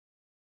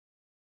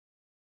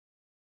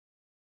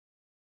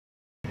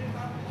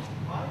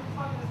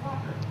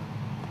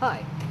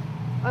Hi,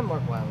 I'm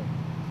Mark Weiler,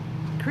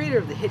 creator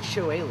of the hit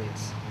show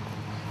Alias,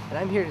 and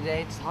I'm here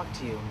today to talk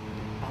to you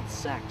about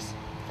sex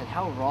and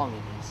how wrong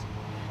it is.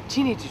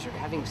 Teenagers are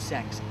having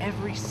sex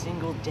every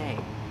single day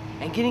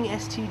and getting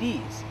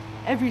STDs,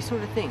 every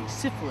sort of thing,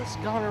 syphilis,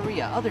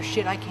 gonorrhea, other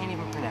shit I can't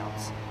even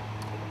pronounce.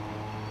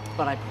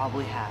 But I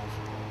probably have.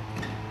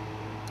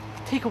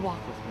 Take a walk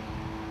with me.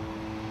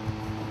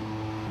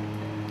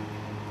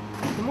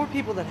 The more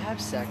people that have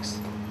sex,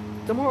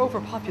 the more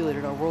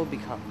overpopulated our world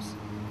becomes.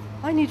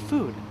 I need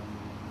food.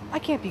 I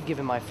can't be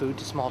giving my food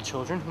to small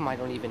children whom I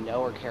don't even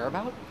know or care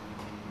about.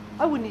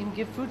 I wouldn't even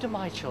give food to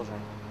my children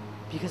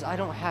because I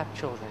don't have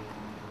children.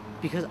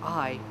 Because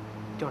I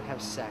don't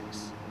have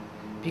sex.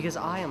 Because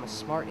I am a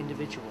smart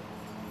individual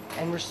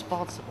and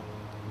responsible.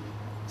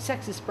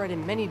 Sex is spread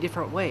in many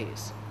different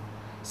ways.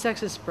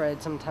 Sex is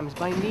spread sometimes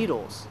by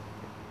needles.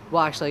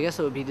 Well, actually, I guess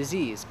it would be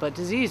disease, but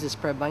disease is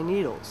spread by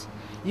needles.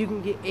 You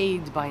can get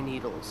AIDS by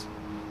needles.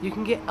 You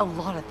can get a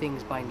lot of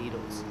things by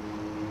needles.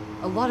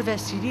 A lot of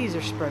STDs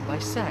are spread by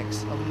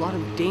sex. A lot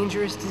of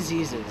dangerous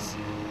diseases.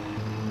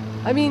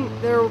 I mean,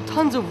 there are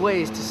tons of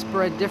ways to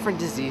spread different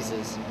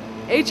diseases.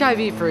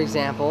 HIV, for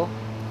example,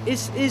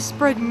 is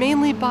spread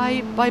mainly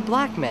by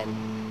black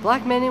men.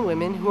 Black men and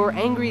women who are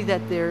angry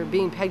that they're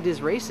being pegged as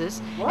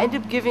racist end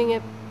up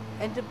giving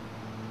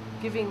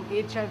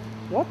HIV.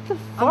 What the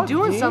fuck, I'm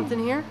doing dude? something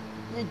here.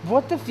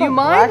 What the fuck, Do you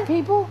mind? black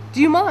people?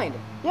 Do you mind?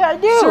 Yeah, I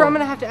do. Sir, I'm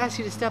gonna have to ask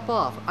you to step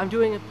off. I'm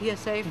doing a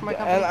PSA for my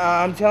company. And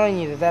I'm telling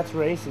you that that's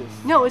racist.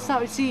 No, it's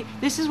not. See,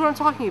 this is what I'm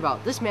talking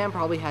about. This man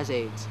probably has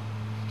AIDS.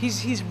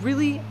 He's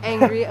really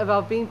angry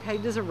about being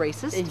pegged as a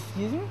racist.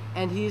 Excuse me?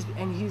 And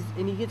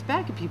he gets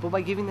back at people by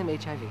giving them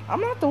HIV.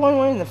 I'm not the one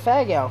wearing the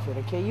fag outfit,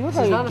 okay? You look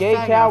This is like not a gay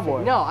fag cowboy.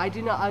 outfit. No, I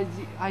do not.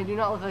 I do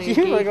not look like a You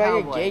gay look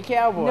cowboy. like a gay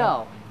cowboy.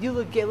 No, you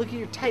look gay. Look at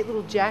your tight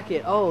little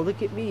jacket. Oh,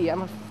 look at me.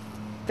 I'm a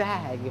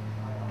fag.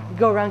 You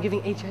go around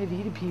giving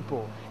HIV to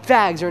people.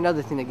 Fags are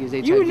another thing that gives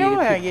HIV You know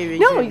to I people. gave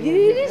No, HIV.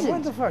 it isn't.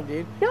 What the fuck,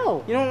 dude?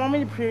 No. You don't want me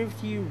to prove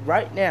to you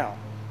right now.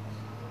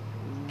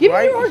 Give me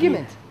Right your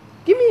argument.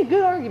 Give me a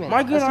good argument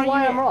My good as to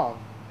why argument- I'm wrong.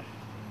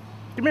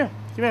 Come here.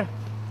 Come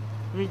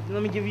here.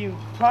 Let me give you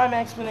prime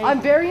explanation.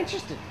 I'm very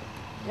interested.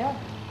 Yeah,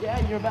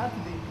 you're about to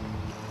be.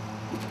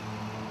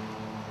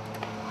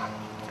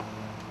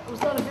 It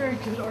was not a very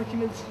good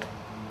argument.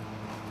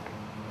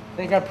 I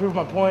think I proved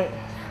my point.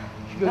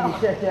 You should go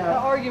get checked That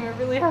out. argument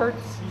really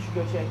hurts. You should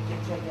go get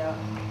checked out.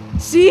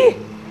 See?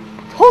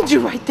 Told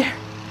you right there.